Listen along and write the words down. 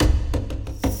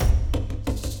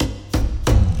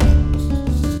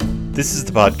This is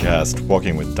the podcast,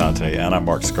 Walking with Dante, and I'm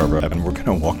Mark Scarborough, and we're going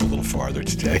to walk a little farther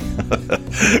today.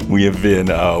 We have been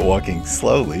walking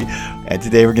slowly, and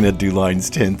today we're going to do lines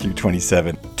 10 through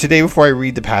 27. Today, before I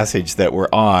read the passage that we're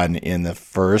on in the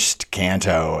first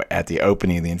canto at the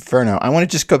opening of the Inferno, I want to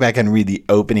just go back and read the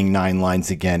opening 9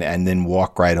 lines again and then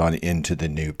walk right on into the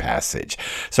new passage.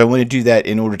 So I want to do that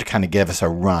in order to kind of give us a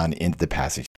run into the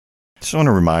passage. Just want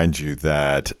to remind you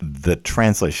that the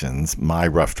translations, my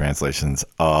rough translations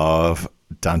of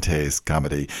Dante's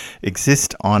comedy,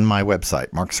 exist on my website,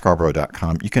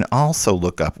 markscarborough.com. You can also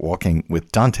look up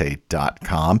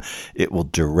walkingwithdante.com. It will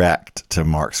direct to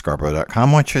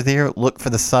markscarborough.com. Once you're there, look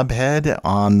for the subhead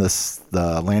on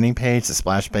the landing page, the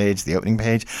splash page, the opening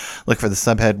page. Look for the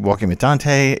subhead, Walking with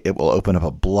Dante. It will open up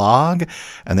a blog,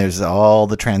 and there's all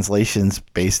the translations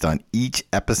based on each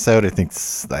episode. I think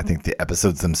the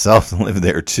episodes themselves live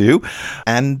there too.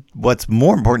 And what's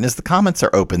more important is the comments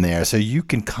are open there, so you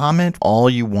can comment all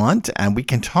you want, and we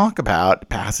can talk about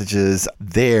passages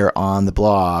there on the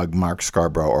blog, Mark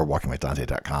Scarborough or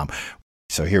walkingwithdante.com.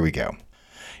 So here we go.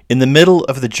 In the middle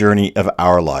of the journey of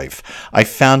our life, I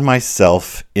found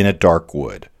myself in a dark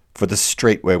wood, for the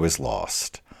straight way was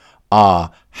lost. Ah,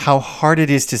 how hard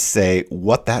it is to say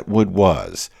what that wood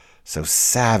was, so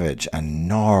savage and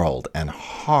gnarled and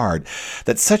hard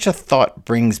that such a thought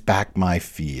brings back my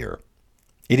fear.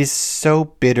 It is so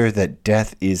bitter that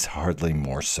death is hardly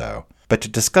more so. But to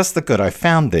discuss the good I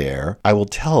found there, I will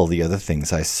tell the other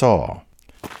things I saw.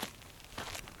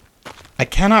 I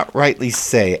cannot rightly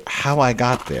say how I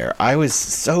got there. I was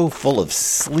so full of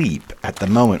sleep at the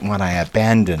moment when I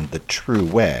abandoned the true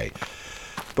way.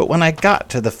 But when I got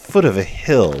to the foot of a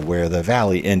hill where the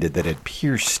valley ended that had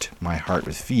pierced my heart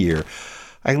with fear,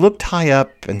 I looked high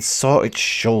up and saw its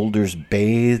shoulders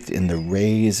bathed in the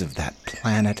rays of that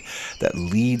planet that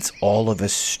leads all of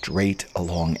us straight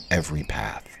along every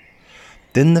path.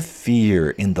 Then the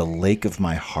fear in the lake of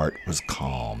my heart was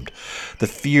calmed, the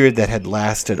fear that had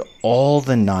lasted all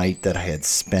the night that I had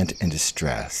spent in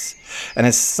distress. And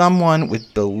as someone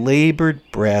with belabored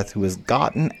breath who has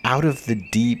gotten out of the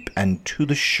deep and to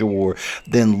the shore,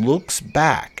 then looks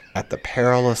back at the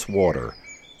perilous water,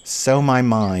 so my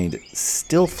mind,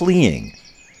 still fleeing,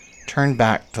 turned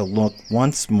back to look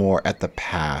once more at the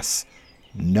pass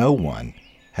no one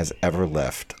has ever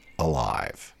left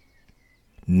alive.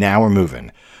 Now we're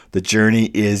moving. The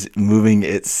journey is moving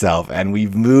itself, and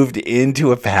we've moved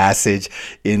into a passage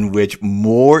in which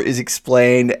more is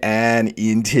explained, and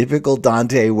in typical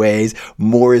Dante ways,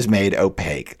 more is made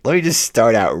opaque. Let me just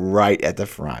start out right at the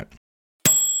front.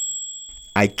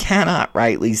 I cannot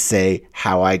rightly say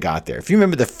how I got there. If you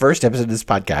remember the first episode of this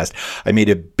podcast, I made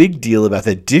a big deal about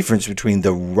the difference between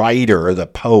the writer, the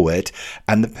poet,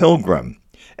 and the pilgrim.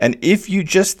 And if you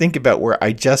just think about where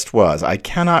I just was, I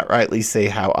cannot rightly say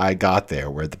how I got there,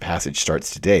 where the passage starts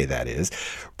today, that is.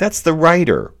 That's the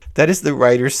writer. That is the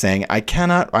writer saying, I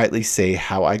cannot rightly say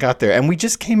how I got there. And we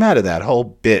just came out of that whole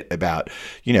bit about,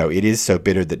 it is so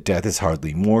bitter that death is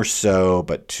hardly more so,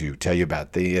 but to tell you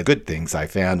about the good things I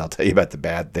found, I'll tell you about the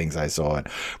bad things I saw. And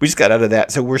we just got out of that.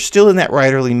 So we're still in that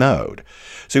writerly mode.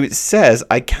 So it says,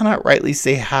 I cannot rightly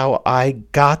say how I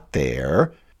got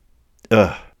there.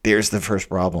 There's the first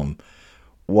problem.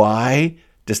 Why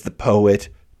does the poet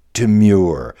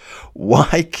demur?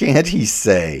 Why can't he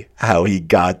say how he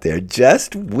got there?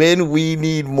 Just when we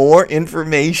need more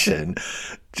information,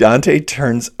 Dante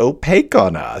turns opaque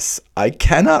on us. I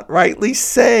cannot rightly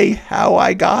say how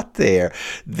I got there,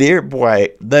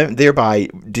 thereby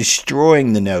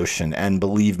destroying the notion, and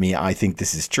believe me, I think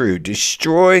this is true,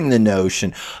 destroying the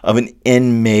notion of an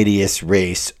in medias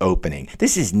res opening.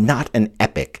 This is not an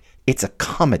epic. It's a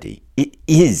comedy. It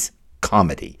is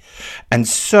comedy. And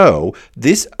so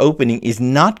this opening is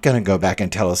not going to go back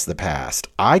and tell us the past.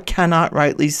 I cannot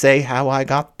rightly say how I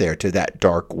got there to that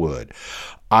dark wood.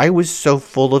 I was so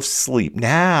full of sleep.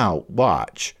 Now,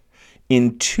 watch.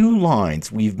 In 2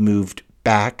 lines, we've moved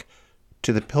back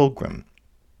to the pilgrim.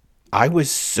 I was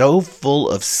so full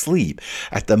of sleep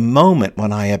at the moment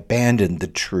when I abandoned the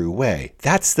true way.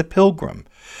 That's the pilgrim.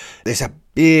 There's a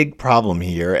big problem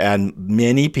here, and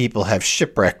many people have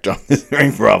shipwrecked on this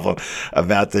very problem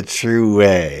about the true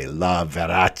way, la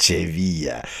verace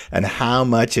via, and how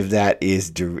much of that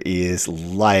is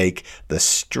like the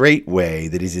straight way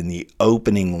that is in the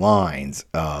opening lines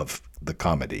of the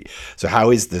comedy. So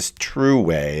how is this true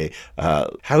way?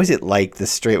 How is it like the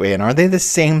straight way? And are they the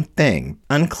same thing?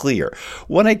 Unclear.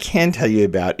 What I can tell you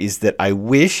about is that I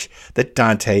wish that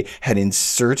Dante had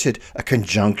inserted a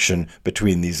conjunction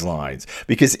between these lines.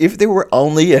 Because if there were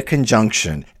only a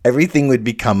conjunction, everything would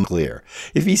become clear.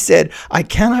 If he said, I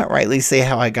cannot rightly say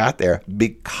how I got there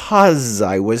because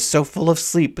I was so full of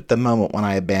sleep at the moment when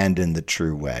I abandoned the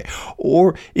true way.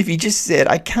 Or if he just said,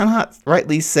 I cannot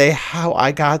rightly say how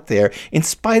I got there in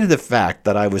spite of the fact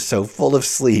that I was so full of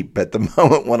sleep at the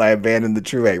moment when I abandoned the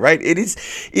true way, right? It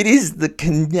is the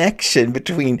connection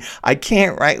between I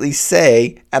can't rightly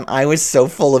say and I was so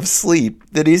full of sleep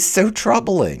that is so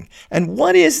troubling. And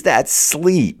what is that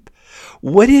sleep?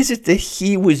 What is it that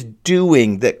he was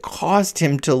doing that caused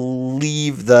him to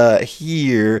leave the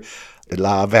here,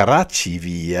 la verace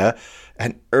via,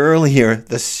 and earlier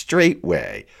the straight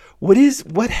way?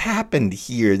 What happened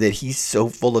here that he's so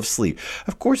full of sleep?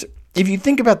 Of course, if you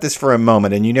think about this for a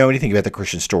moment and you know anything about the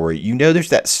Christian story, you know there's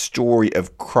that story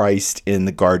of Christ in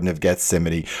the Garden of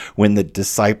Gethsemane when the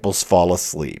disciples fall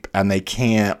asleep and they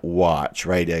can't watch,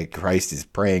 right? Christ is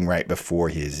praying right before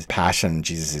his passion.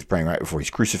 Jesus is praying right before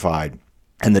he's crucified.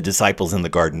 And the disciples in the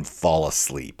garden fall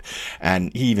asleep.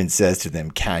 And he even says to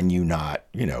them, can you not,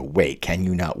 wait? Can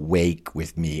you not wake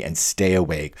with me and stay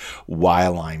awake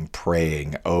while I'm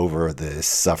praying over the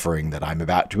suffering that I'm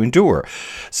about to endure?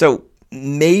 So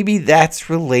maybe that's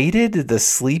related to the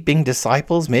sleeping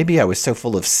disciples. Maybe I was so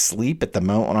full of sleep at the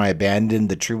moment when I abandoned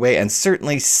the true way. And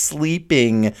certainly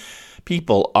sleeping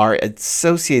people are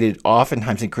associated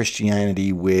oftentimes in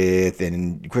Christianity with, and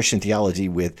in Christian theology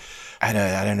with, I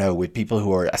don't know, with people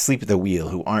who are asleep at the wheel,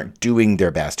 who aren't doing their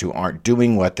best, who aren't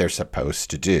doing what they're supposed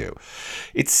to do.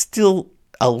 It's still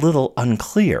a little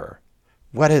unclear.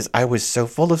 What is, I was so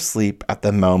full of sleep at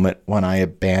the moment when I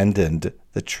abandoned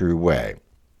the true way.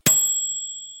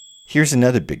 Here's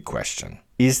another big question.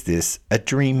 Is this a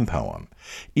dream poem?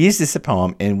 Is this a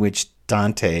poem in which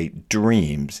Dante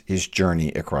dreams his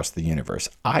journey across the universe?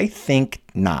 I think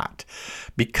not,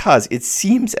 because it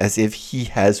seems as if he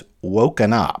has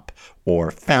woken up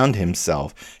or found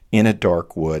himself in a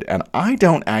dark wood. And I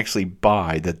don't actually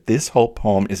buy that this whole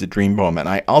poem is a dream poem. And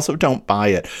I also don't buy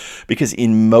it because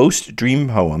in most dream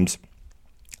poems,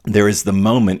 there is the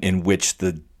moment in which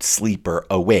the sleeper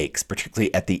awakes,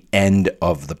 particularly at the end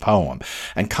of the poem,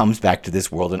 and comes back to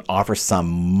this world and offers some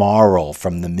moral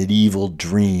from the medieval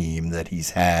dream that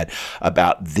he's had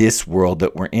about this world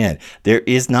that we're in. There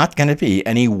is not going to be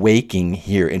any waking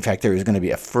here. In fact, there is going to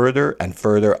be a further and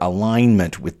further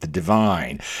alignment with the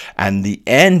divine. And the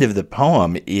end of the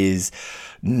poem is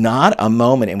not a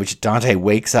moment in which Dante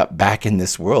wakes up back in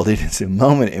this world. It is a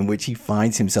moment in which he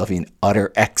finds himself in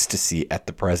utter ecstasy at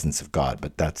the presence of God.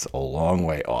 But that's a long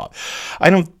way off.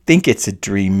 I don't think it's a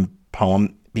dream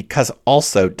poem because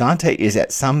also Dante is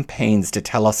at some pains to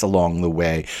tell us along the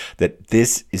way that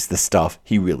this is the stuff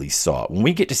he really saw. When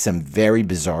we get to some very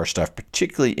bizarre stuff,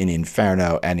 particularly in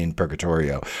Inferno and in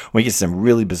Purgatorio, when we get some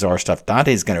really bizarre stuff,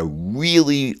 Dante is going to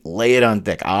really lay it on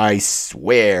thick. I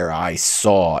swear I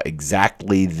saw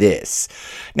exactly this.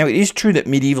 Now, it is true that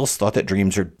medievals thought that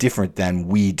dreams are different than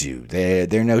we do.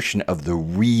 Their notion of the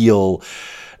real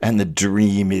and the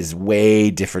dream is way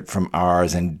different from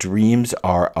ours, and dreams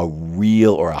are a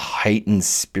real or a heightened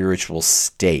spiritual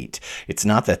state. It's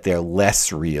not that they're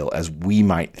less real as we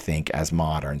might think as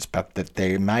moderns, but that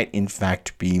they might in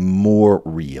fact be more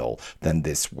real than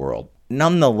this world.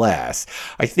 Nonetheless,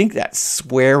 I think that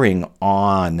swearing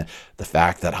on the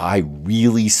fact that I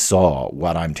really saw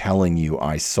what I'm telling you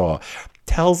I saw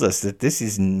tells us that this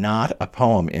is not a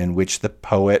poem in which the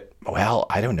poet, well,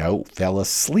 I don't know, fell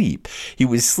asleep. He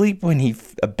was asleep when he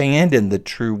abandoned the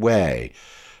true way.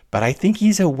 But I think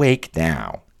he's awake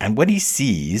now. And what he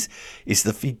sees is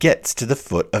that he gets to the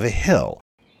foot of a hill.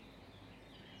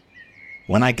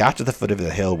 When I got to the foot of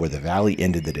the hill where the valley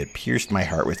ended that had pierced my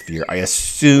heart with fear, I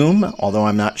assume, although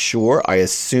I'm not sure, I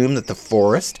assume that the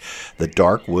forest, the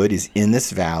dark wood, is in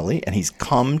this valley, and he's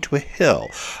come to a hill.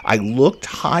 I looked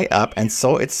high up and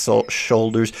saw its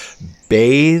shoulders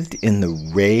bathed in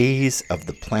the rays of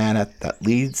the planet that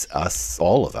leads us,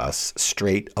 all of us,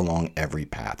 straight along every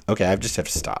path. Okay, I just have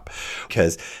to stop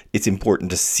because it's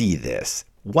important to see this.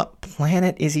 What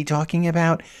planet is he talking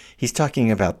about? He's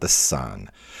talking about the sun.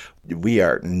 We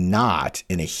are not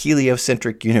in a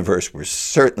heliocentric universe. We're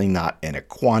certainly not in a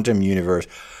quantum universe.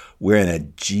 We're in a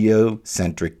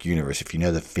geocentric universe. If you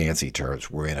know the fancy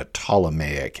terms, we're in a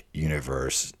Ptolemaic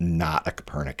universe, not a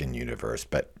Copernican universe,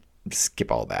 but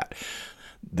skip all that.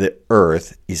 The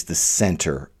Earth is the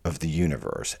center of the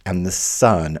universe, and the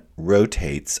sun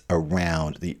rotates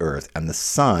around the Earth, and the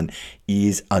sun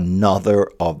is another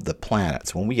of the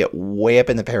planets. When we get way up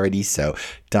in the Paradiso,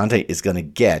 Dante is going to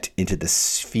get into the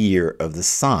sphere of the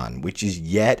sun, which is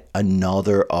yet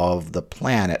another of the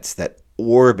planets that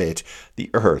orbit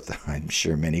the Earth. I'm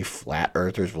sure many flat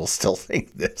earthers will still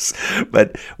think this,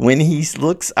 but when he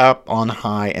looks up on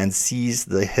high and sees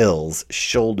the hills,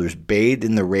 shoulders bathed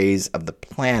in the rays of the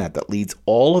planet that leads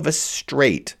all of us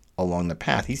straight along the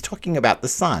path, he's talking about the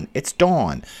sun. It's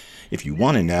dawn. If you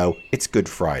want to know, it's Good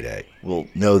Friday. We'll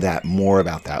know that more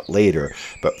about that later,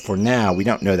 but for now, we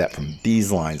don't know that from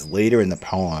these lines. Later in the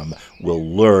poem, we'll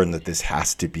learn that this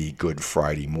has to be Good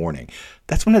Friday morning.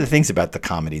 That's one of the things about the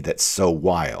comedy that's so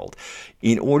wild.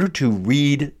 In order to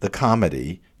read the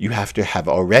comedy, you have to have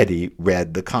already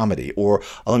read the comedy. Or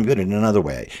let me put it another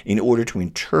way. In order to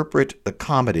interpret the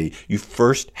comedy, you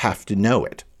first have to know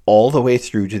it all the way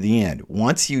through to the end.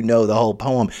 Once you know the whole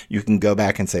poem, you can go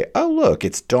back and say, oh, look,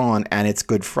 it's dawn and it's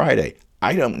Good Friday.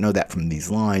 I don't know that from these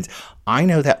lines. I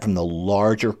know that from the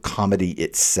larger comedy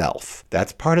itself.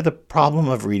 That's part of the problem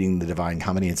of reading the Divine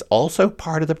Comedy. It's also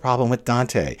part of the problem with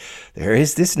Dante. There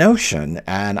is this notion,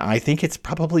 and I think it's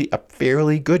probably a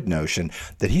fairly good notion,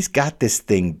 that he's got this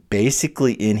thing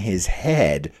basically in his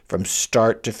head from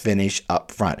start to finish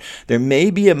up front. There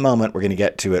may be a moment, we're going to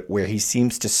get to it, where he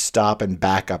seems to stop and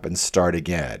back up and start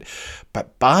again.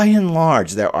 But by and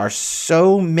large, there are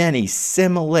so many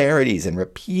similarities and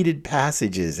repeated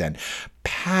passages and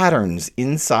patterns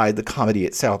inside the comedy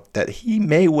itself that he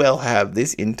may well have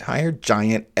this entire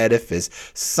giant edifice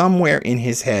somewhere in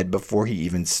his head before he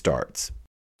even starts.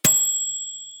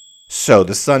 So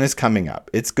the sun is coming up.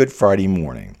 It's Good Friday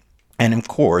morning. And of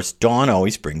course, dawn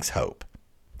always brings hope.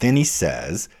 Then he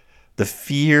says, the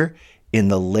fear in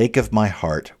the lake of my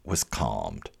heart was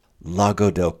calmed. Lago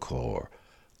del Cor,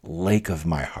 lake of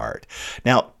my heart.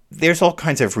 Now, there's all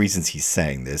kinds of reasons he's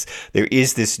saying this. There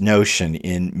is this notion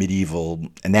in medieval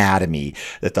anatomy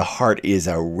that the heart is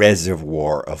a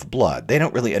reservoir of blood. They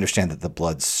don't really understand that the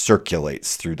blood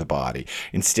circulates through the body.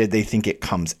 Instead, they think it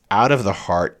comes out of the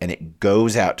heart and it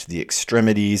goes out to the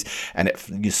extremities and it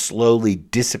slowly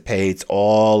dissipates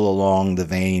all along the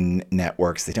vein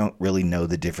networks. They don't really know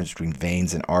the difference between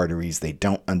veins and arteries. They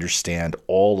don't understand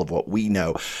all of what we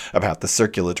know about the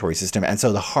circulatory system. And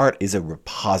so the heart is a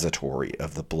repository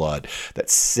of the blood that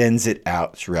sends it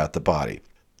out throughout the body.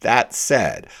 That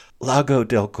said, Lago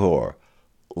del Cor,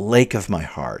 lake of my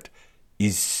heart,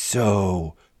 is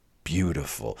so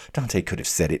beautiful. Dante could have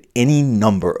said it any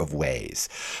number of ways,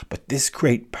 but this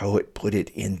great poet put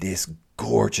it in this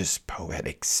gorgeous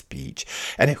poetic speech.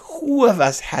 And who of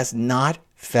us has not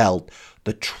felt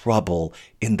the trouble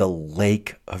in the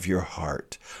lake of your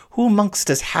heart? Who amongst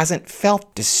us hasn't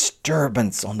felt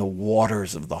disturbance on the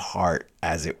waters of the heart,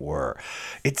 as it were?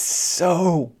 It's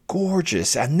so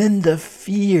gorgeous. And then the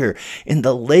fear in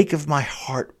the lake of my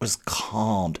heart was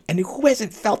calmed. And who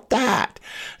hasn't felt that?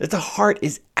 That the heart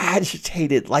is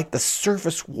agitated like the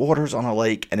surface waters on a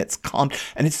lake, and it's calmed.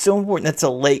 And it's so important that's a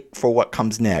lake for what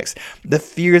comes next. The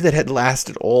fear that had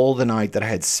lasted all the night that I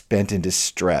had spent in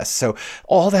distress. So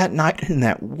all that night in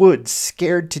that wood,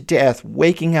 scared to death,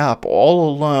 waking up all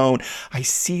alone, I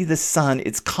see the sun.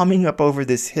 It's coming up over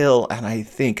this hill, and I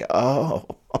think, oh,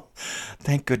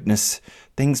 thank goodness,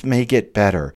 things may get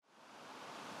better.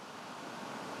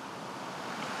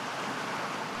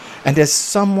 And as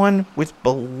someone with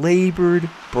belabored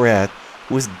breath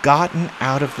who has gotten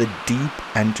out of the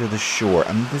deep and to the shore,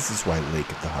 and this is why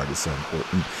Lake of the Heart is so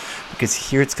important, because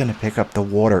here it's going to pick up the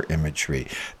water imagery.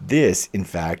 This, in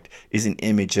fact, is an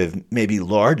image of maybe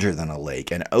larger than a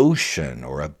lake, an ocean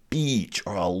or a beach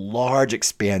or a large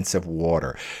expanse of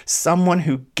water. Someone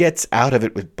who gets out of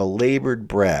it with belabored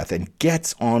breath and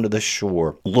gets onto the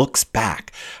shore looks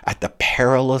back at the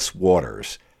perilous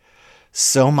waters.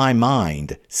 So my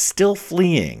mind, still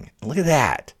fleeing, look at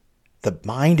that. The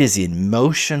mind is in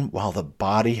motion while the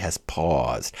body has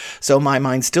paused. So my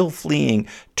mind, still fleeing,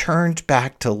 turned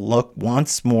back to look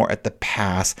once more at the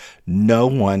past no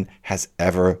one has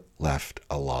ever left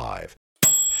alive.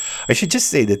 I should just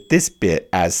say that this bit,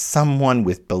 as someone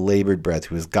with belabored breath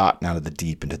who has gotten out of the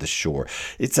deep into the shore,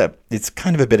 it's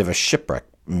kind of a bit of a shipwreck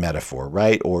metaphor,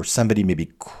 right? Or somebody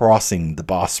maybe crossing the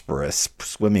Bosporus,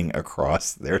 swimming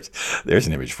across. There's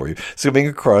an image for you. Swimming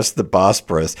across the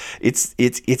Bosporus.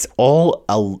 It's all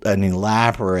an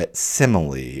elaborate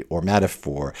simile or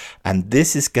metaphor, and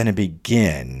this is going to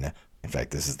begin In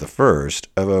fact, this is the first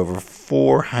of over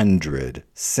 400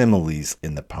 similes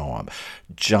in the poem.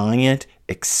 Giant,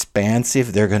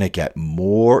 expansive. They're going to get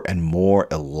more and more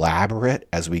elaborate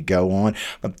as we go on.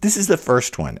 But this is the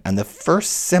first one, and the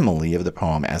first simile of the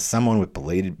poem, as someone with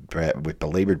belabored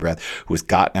breath who has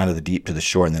gotten out of the deep to the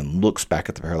shore and then looks back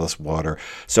at the perilous water,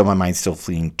 so my mind still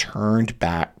fleeing, turned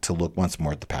back to look once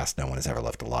more at the past no one has ever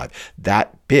left alive.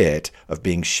 That bit of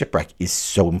being shipwrecked is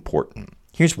so important.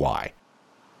 Here's why.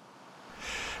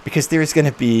 Because there's going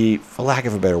to be, for lack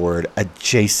of a better word, a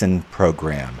Jason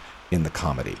program in the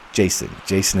comedy.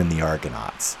 Jason and the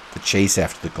Argonauts, the chase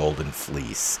after the Golden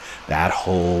Fleece, that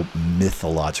whole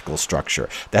mythological structure.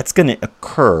 That's going to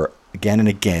occur again and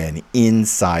again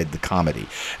inside the comedy.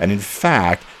 And in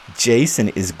fact, Jason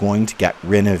is going to get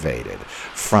renovated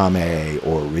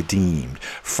redeemed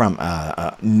from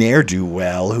a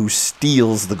ne'er-do-well who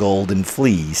steals the Golden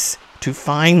Fleece to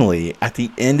finally, at the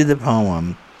end of the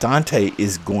poem, Dante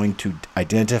is going to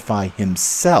identify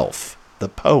himself, the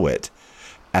poet,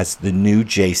 as the new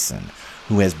Jason,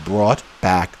 who has brought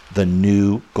back the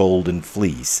new Golden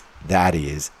Fleece. That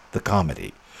is the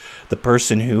comedy. The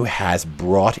person who has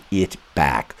brought it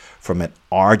back from an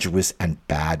arduous and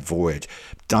bad voyage.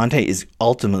 Dante is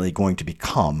ultimately going to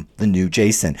become the new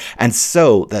Jason. And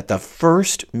so that the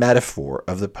first metaphor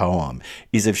of the poem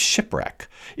is of shipwreck,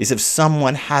 is of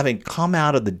someone having come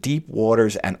out of the deep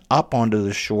waters and up onto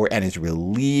the shore and is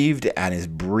relieved and is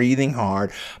breathing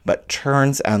hard, but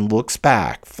turns and looks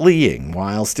back, fleeing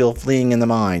while still fleeing in the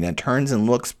mind, and turns and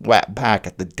looks back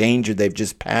at the danger they've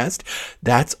just passed.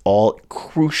 That's all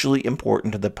crucially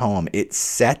important to the poem. It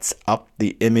sets up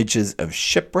the images of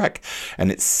shipwreck,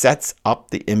 and it sets up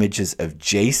the images of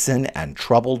Jason and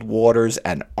troubled waters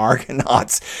and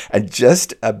Argonauts and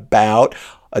just about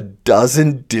a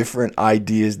dozen different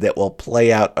ideas that will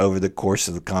play out over the course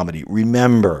of the comedy.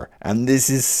 Remember, and this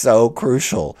is so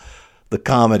crucial, the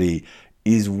comedy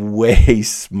is way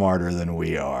smarter than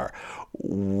we are.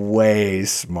 Way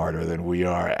smarter than we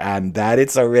are. And that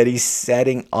it's already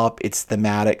setting up its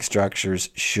thematic structures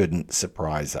shouldn't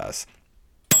surprise us.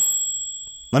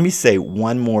 Let me say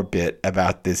one more bit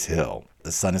about this hill.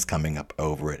 The sun is coming up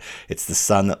over it. It's the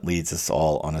sun that leads us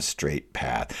all on a straight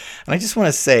path. And I just want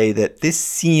to say that this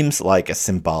seems like a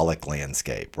symbolic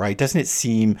landscape, right? Doesn't it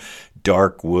seem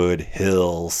dark wood,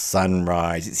 hill,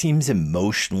 sunrise? It seems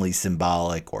emotionally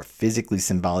symbolic or physically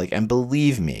symbolic. And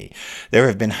believe me, there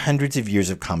have been hundreds of years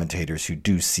of commentators who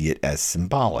do see it as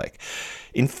symbolic.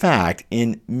 In fact,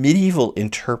 in medieval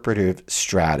interpretive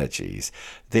strategies,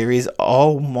 there is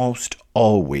almost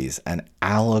always an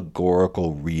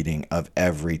allegorical reading of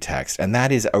every text, and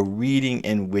that is a reading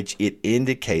in which it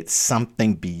indicates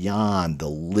something beyond the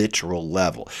literal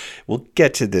level. We'll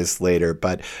get to this later,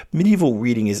 but medieval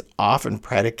reading is often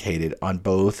predicated on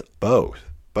both, I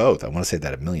want to say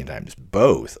that a million times,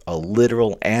 both a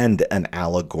literal and an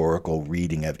allegorical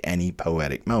reading of any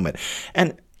poetic moment.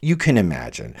 And you can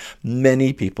imagine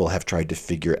many people have tried to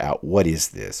figure out, what is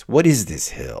this? What is this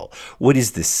hill? What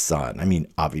is this sun? I mean,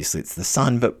 obviously it's the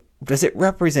sun, but does it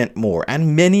represent more?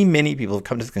 And many, many people have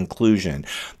come to the conclusion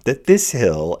that this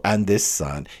hill and this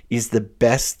sun is the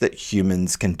best that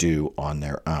humans can do on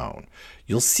their own.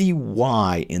 You'll see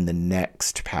why in the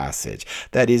next passage.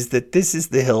 That is, that this is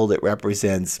the hill that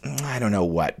represents,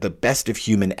 the best of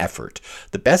human effort,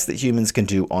 the best that humans can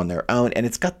do on their own, and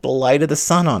it's got the light of the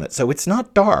sun on it. So it's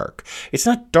not dark. It's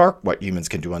not dark what humans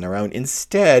can do on their own.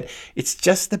 Instead, it's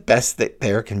just the best that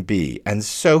there can be. And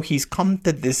so he's come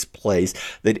to this place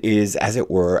that is, as it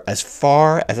were, as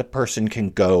far as a person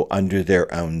can go under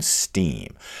their own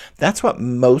steam. That's what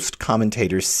most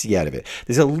commentators see out of it.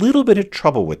 There's a little bit of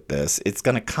trouble with this. It's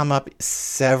going to come up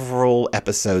several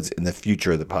episodes in the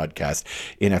future of the podcast,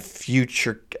 in a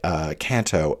future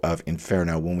canto of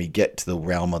Inferno, when we get to the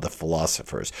realm of the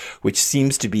philosophers, which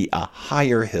seems to be a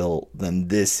higher hill than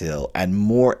this hill and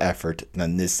more effort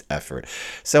than this effort.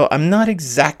 So I'm not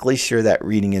exactly sure that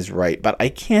reading is right, but I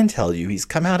can tell you he's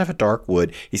come out of a dark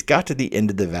wood, he's got to the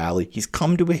end of the valley, he's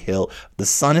come to a hill, the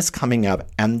sun is coming up,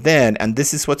 and then, and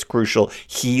this is what's crucial,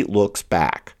 he looks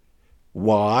back.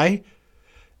 Why?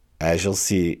 As you'll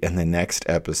see in the next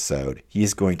episode, he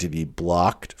is going to be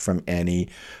blocked from any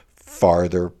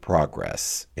further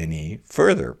progress or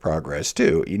farther progress.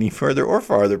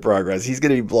 He's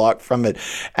going to be blocked from it.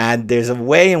 And there's a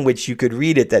way in which you could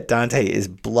read it that Dante is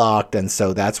blocked, and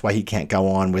so that's why he can't go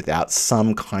on without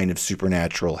some kind of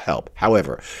supernatural help.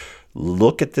 However,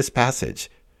 look at this passage.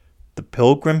 The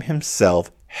pilgrim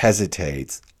himself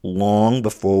hesitates long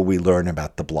before we learn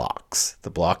about the blocks.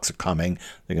 The blocks are coming.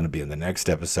 They're going to be in the next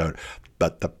episode.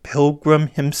 But the pilgrim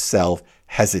himself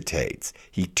hesitates.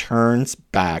 He turns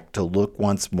back to look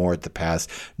once more at the past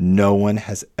no one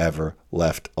has ever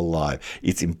left alive.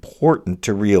 It's important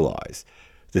to realize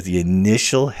that the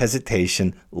initial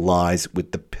hesitation lies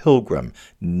with the pilgrim,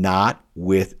 not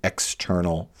with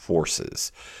external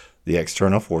forces. The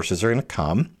external forces are going to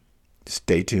come.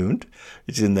 Stay tuned.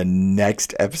 It's in the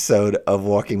next episode of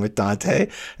Walking with Dante,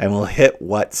 and we'll hit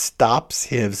what stops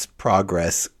his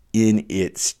progress in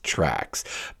its tracks.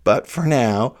 But for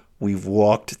now, we've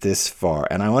walked this far,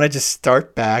 and I want to just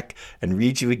start back and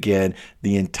read you again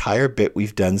the entire bit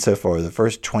we've done so far, the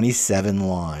first 27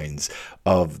 lines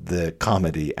of the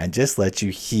comedy, and just let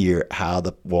you hear how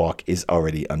the walk is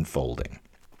already unfolding.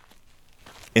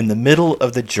 In the middle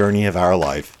of the journey of our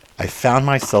life, I found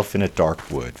myself in a dark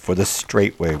wood, for the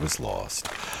straight way was lost.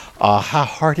 Ah, how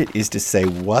hard it is to say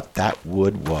what that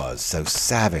wood was, so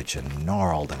savage and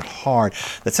gnarled and hard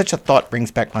that such a thought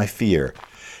brings back my fear.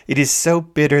 It is so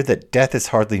bitter that death is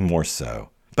hardly more so.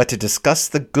 But to discuss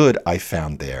the good I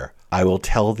found there, I will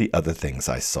tell the other things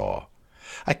I saw.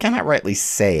 I cannot rightly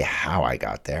say how I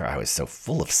got there. I was so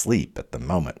full of sleep at the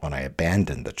moment when I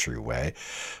abandoned the true way.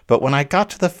 But when I got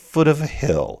to the foot of a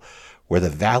hill, where the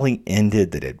valley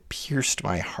ended that had pierced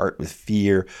my heart with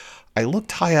fear, I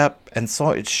looked high up and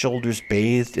saw its shoulders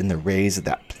bathed in the rays of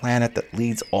that planet that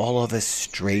leads all of us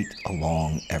straight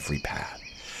along every path.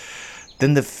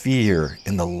 Then the fear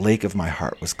in the lake of my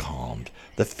heart was calmed,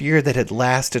 the fear that had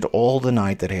lasted all the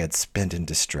night that I had spent in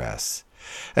distress.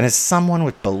 And as someone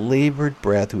with belabored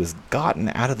breath who has gotten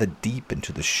out of the deep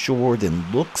into the shore then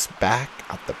looks back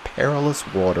at the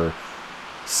perilous water,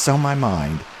 so my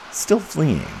mind, still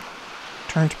fleeing,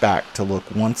 turned back to look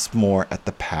once more at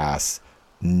the pass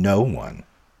no one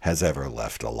has ever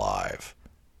left alive.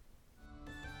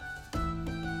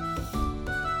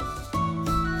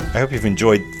 I hope you've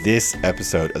enjoyed this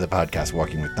episode of the podcast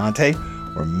Walking with Dante.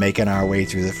 We're making our way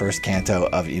through the first canto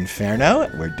of Inferno.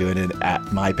 We're doing it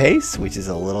at my pace, which is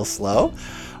a little slow.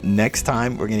 Next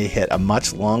time, we're going to hit a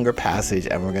much longer passage,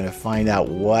 and we're going to find out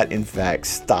what, in fact,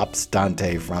 stops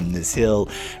Dante from this hill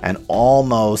and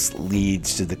almost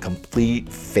leads to the complete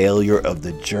failure of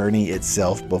the journey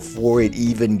itself before it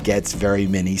even gets very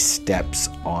many steps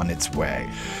on its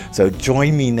way. So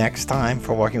join me next time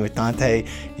for Walking with Dante.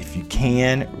 If you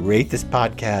can, rate this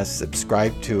podcast,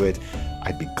 subscribe to it.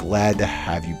 I'd be glad to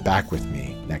have you back with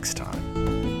me next time.